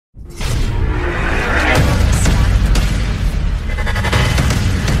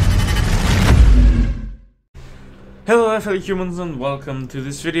fellow humans, and welcome to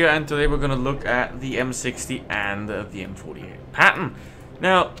this video. And today we're gonna look at the M60 and the M48 Fatton.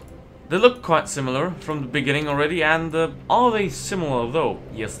 Now, they look quite similar from the beginning already, and are they similar though?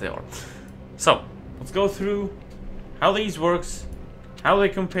 Yes, they are. So, let's go through how these works, how they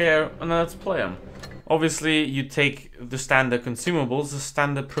compare, and then let's play them. Obviously, you take the standard consumables, the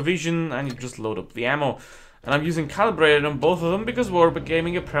standard provision, and you just load up the ammo. And I'm using calibrated on both of them because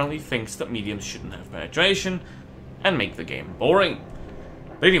Wargaming apparently thinks that mediums shouldn't have penetration and make the game boring.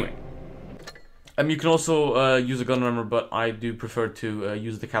 But anyway, you can also use a gun rammer, but I do prefer to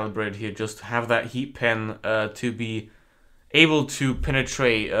use the calibrated here just to have that heat pen to be able to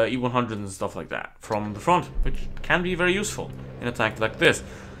penetrate E100s and stuff like that from the front, which can be very useful in a tank like this.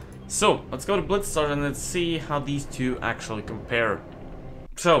 So, let's go to Blitz start and let's see how these two actually compare.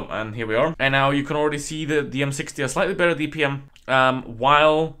 So, and here we are. And now you can already see that the M60 has slightly better DPM,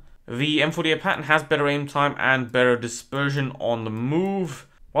 while the M48 Fatton has better aim time and better dispersion on the move,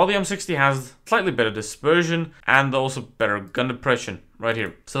 while the M60 has slightly better dispersion and also better gun depression right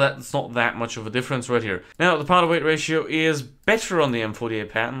here. So that's not that much of a difference right here. Now, the powder weight ratio is better on the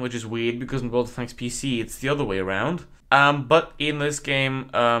M48 Fatton, which is weird because in WoT Tanks PC it's the other way around. But in this game,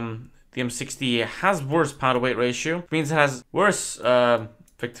 the M60 has worse powder weight ratio, which means it has worse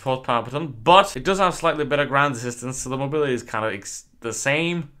effective horsepower per ton, but it does have slightly better ground resistance, so the mobility is kind of the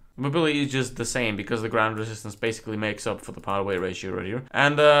same. Mobility is just the same because the ground resistance basically makes up for the power weight ratio right here.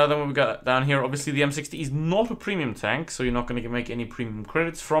 And then what we got down here, obviously the M60 is not a premium tank, so you're not going to make any premium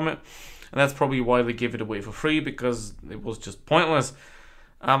credits from it. And that's probably why they give it away for free, because it was just pointless.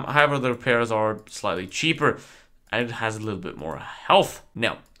 However, the repairs are slightly cheaper, and it has a little bit more health.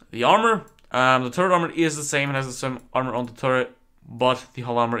 Now, the armor, the turret armor is the same, it has the same armor on the turret, but the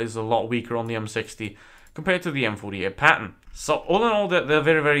hull armor is a lot weaker on the M60 compared to the M48 Fatton. So all in all, they're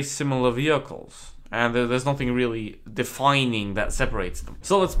very, very similar vehicles, and there's nothing really defining that separates them.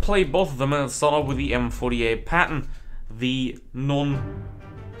 So let's play both of them, and let's start off with the M48 Fatton, the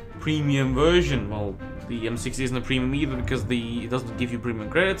non-premium version. Well, the M60 isn't a premium either because it doesn't give you premium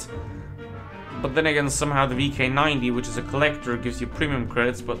credits. But then again, somehow the VK90, which is a collector, gives you premium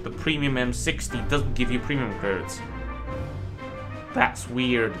credits, but the premium M60 doesn't give you premium credits. That's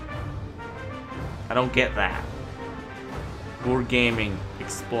weird. I don't get that. Wargaming,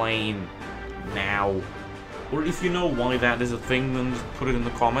 explain now. Or if you know why that is a thing, then just put it in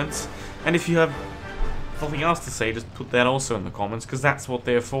the comments. And if you have nothing else to say, just put that also in the comments, because that's what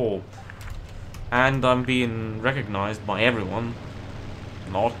they're for. And I'm being recognized by everyone.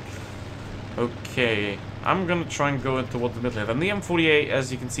 Not. Okay, I'm gonna try and go into what the middle is. And the M48,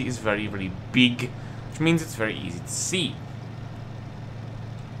 as you can see, is very, very big, which means it's very easy to see.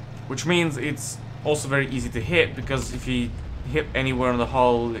 Which means it's also very easy to hit, because if you hit anywhere on the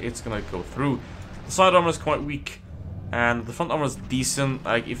hull, it's gonna go through. The side armor is quite weak, and the front armor is decent.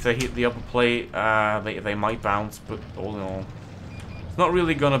 Like, if they hit the upper plate, they might bounce, but all in all, it's not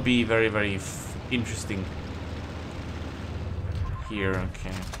really gonna be very, very interesting here.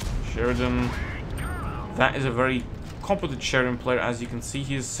 Okay, Sheridan. That is a very competent Sheridan player. As you can see,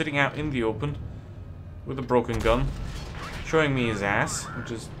 he is sitting out in the open with a broken gun, showing me his ass,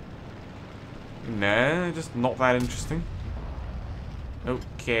 which is just not that interesting.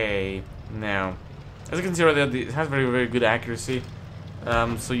 Okay, now, as you can see right there, it has very, very good accuracy,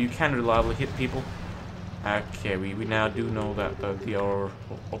 so you can reliably hit people. Okay, we now do know that they are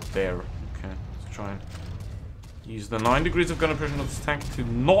up there. Okay, let's try and use the 9 degrees of gun depression of this tank to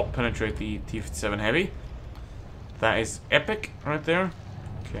not penetrate the T-57 Heavy. That is epic right there.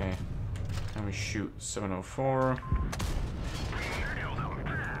 Okay, and we shoot 704.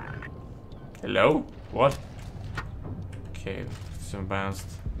 Hello? What? Okay, some bounced.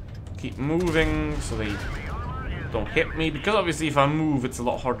 Keep moving so they don't hit me, because obviously if I move, it's a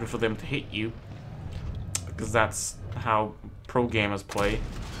lot harder for them to hit you, because that's how pro gamers play.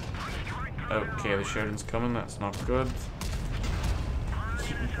 Okay, the Sheridan's coming. That's not good.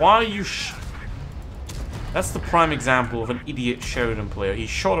 Why are you That's the prime example of an idiot Sheridan player. He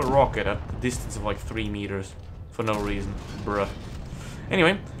shot a rocket at the distance of like 3 meters for no reason. Bruh.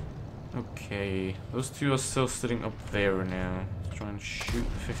 Anyway. Okay, those two are still sitting up there now. Let's try and shoot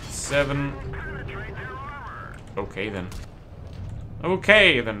 57. Okay then.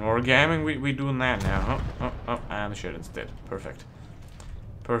 Okay then, Wargaming, we doing that now. Oh, and the Sheridan's dead. Perfect.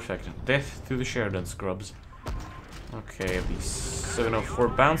 Perfect. Death to the Sheridan scrubs. Okay, the 704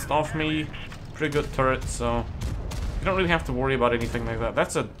 bounced off me. Pretty good turret, so you don't really have to worry about anything like that.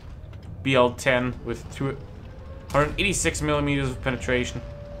 That's a BL-10 with 186 millimeters of penetration.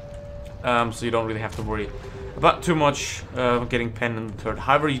 So you don't really have to worry about too much getting penned in the turret.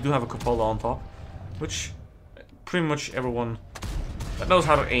 However, you do have a cupola on top, which pretty much everyone that knows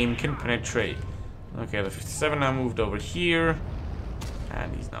how to aim can penetrate. Okay, the 57 now moved over here.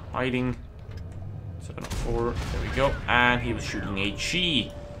 And he's now hiding. 704, there we go. And he was shooting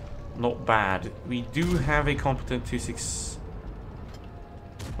HE. Not bad. We do have a competent 26...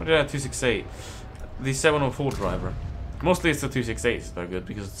 What did I have? 268? The 704 driver. Mostly it's the 268s that are good,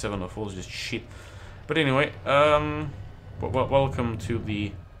 because the 704 is just shit. But anyway, welcome to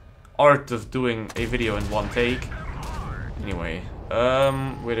the art of doing a video in one take. Anyway,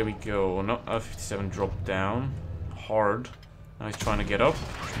 where do we go? No, 57 dropped down. Hard. Now he's trying to get up,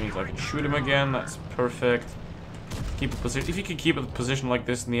 which means I can shoot him again. That's perfect. Keep a position. If you can keep a position like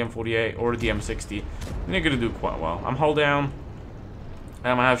this in the M48 or the M60, then you're gonna do quite well. I'm hull down.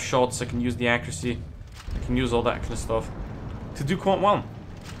 I have shots. I can use the accuracy. I can use all that kind of stuff to do quite well.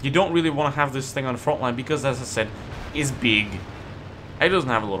 You don't really want to have this thing on the front line because, as I said, it's big. It doesn't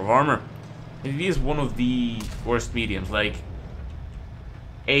have a lot of armor. It is one of the worst mediums, like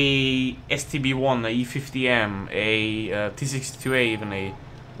a STB-1, a E50M, a T62A, even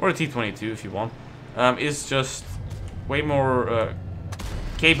or a T22 if you want, is just way more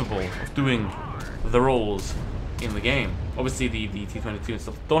capable of doing the roles in the game. Obviously, the T22 and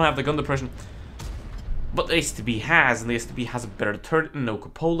stuff don't have the gun depression, but the STB has, and the STB has a better turret, and no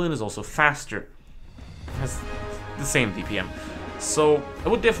cupola, and is also faster. It has the same DPM. So I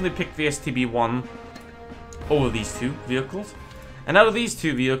would definitely pick the STB-1 over these two vehicles. And out of these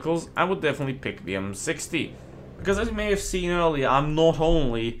two vehicles, I would definitely pick the M60. Because as you may have seen earlier, I'm not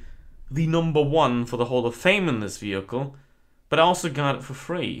only the #1 for the Hall of Fame in this vehicle, but I also got it for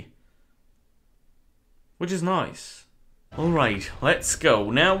free. Which is nice. Alright, let's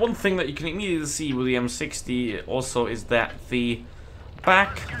go. Now, one thing that you can immediately see with the M60 also is that the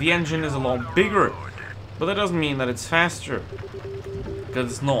engine is a lot bigger. But that doesn't mean that it's faster.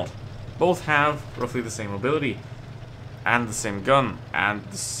 Because it's not. Both have roughly the same mobility. And the same gun, and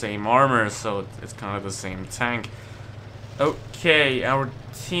the same armor, so it's kind of the same tank. Okay, our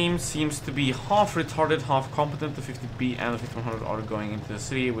team seems to be half retarded, half competent. The 50B and the 5100 are going into the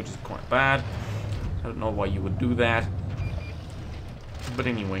city, which is quite bad. I don't know why you would do that. But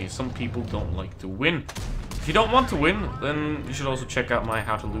anyway, some people don't like to win. If you don't want to win, then you should also check out my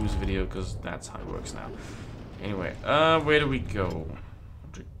How to Lose video, because that's how it works now. Anyway, where do we go?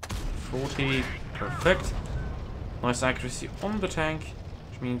 40, perfect. Nice accuracy on the tank,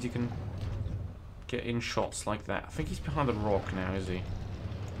 which means you can get in shots like that. I think he's behind the rock now, is he?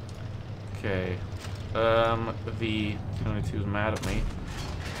 Okay. The 22 is mad at me.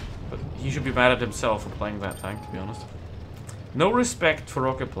 But he should be mad at himself for playing that tank, to be honest. No respect for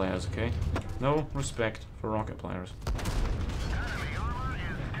rocket players, okay? No respect for rocket players.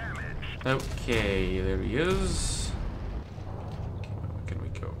 Okay, there he is. Okay, where can we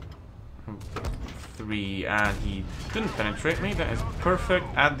go? 3, and he didn't penetrate me. That is perfect.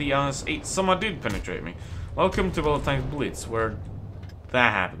 At the RS8, someone did penetrate me. Welcome to WoT Blitz, where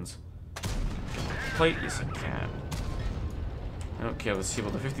that happens. Plate? Yes, I can. Okay, let's see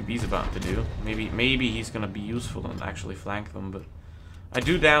what the 50B is about to do. Maybe he's gonna be useful and actually flank them, but I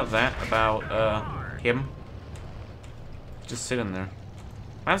do doubt that about him. Just sitting there.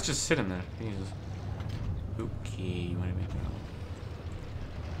 Man's just sitting there. Jesus. Okay, wait a minute.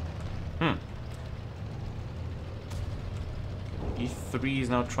 E3 is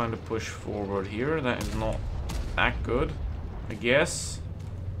now trying to push forward here. That is not that good, I guess.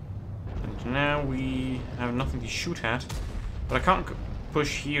 And now we have nothing to shoot at. But I can't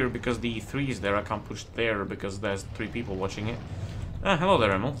push here because the E3 is there. I can't push there because there's 3 people watching it. Ah, hello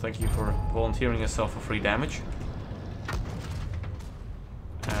there, Emil. Thank you for volunteering yourself for free damage.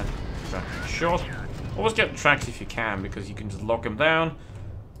 And shot. Always get tracks if you can, because you can just lock him down.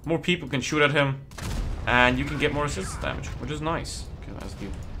 More people can shoot at him. And you can get more assist damage, which is nice. Okay,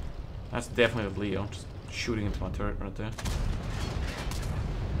 that's definitely the Leo. Just shooting into my turret right there.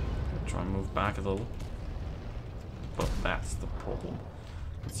 Try and move back a little. But that's the problem.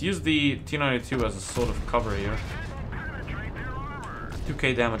 Let's use the T92 as a sort of cover here.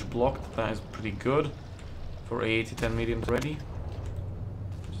 2k damage blocked. That is pretty good for a T10 medium ready.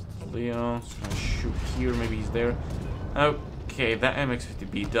 Just the Leo. Just gonna shoot here. Maybe he's there. Okay, that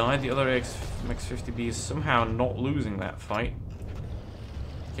MX50B died. The other MX50B is somehow not losing that fight.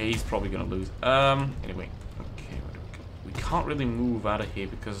 Okay, he's probably gonna lose. Anyway. Okay, we can't really move out of here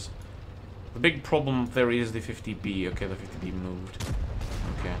because the big problem there is the 50B. Okay, the 50B moved.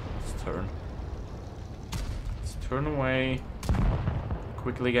 Okay, let's turn. Let's turn away.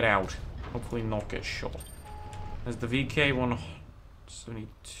 Quickly get out. Hopefully not get shot. There's the VK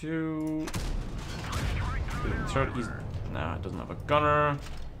 172. He's... Nah, it doesn't have a gunner.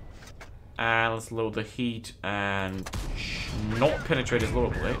 And let's load the heat and not penetrate his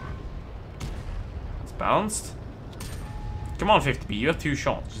lower plate. It's balanced. Come on, 50B, you have 2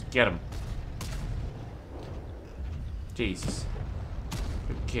 shots. Just get him. Jesus.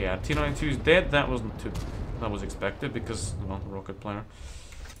 Okay, T92 is dead. That wasn't too... That was expected because, well, rocket player.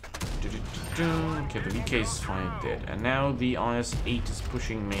 Okay, the VK is fine dead. And now the IS-8 is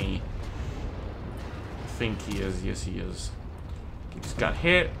pushing me. I think he is. Yes, he is. He just got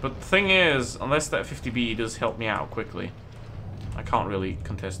hit. But the thing is, unless that 50B does help me out quickly, I can't really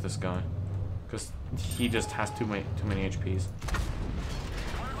contest this guy. Because he just has too many HPs.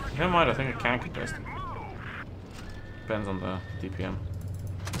 Never mind, I think I can contest him. Depends on the DPM.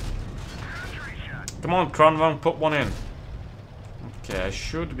 Come on, Kronvang, put one in. Okay, I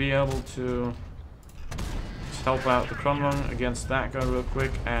should be able to just help out the Kronvang against that guy real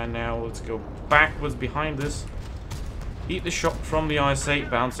quick. And now let's go backwards behind this. Eat the shot from the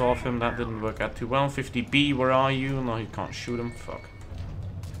IS-8, bounce off him. That didn't work out too well. 50B, where are you? No, you can't shoot him. Fuck.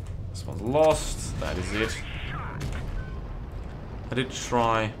 This one's lost. That is it. I did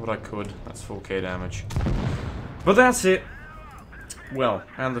try what I could. That's 4k damage. But that's it. Well,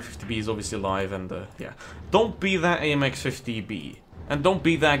 and the 50B is obviously alive, and yeah. Don't be that AMX 50B. And don't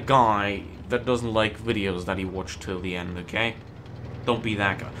be that guy that doesn't like videos that he watched till the end, okay? Don't be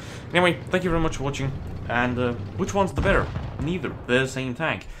that guy. Anyway, thank you very much for watching. And which one's the better? Neither. They're the same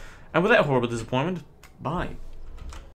tank. And with that horrible disappointment, bye.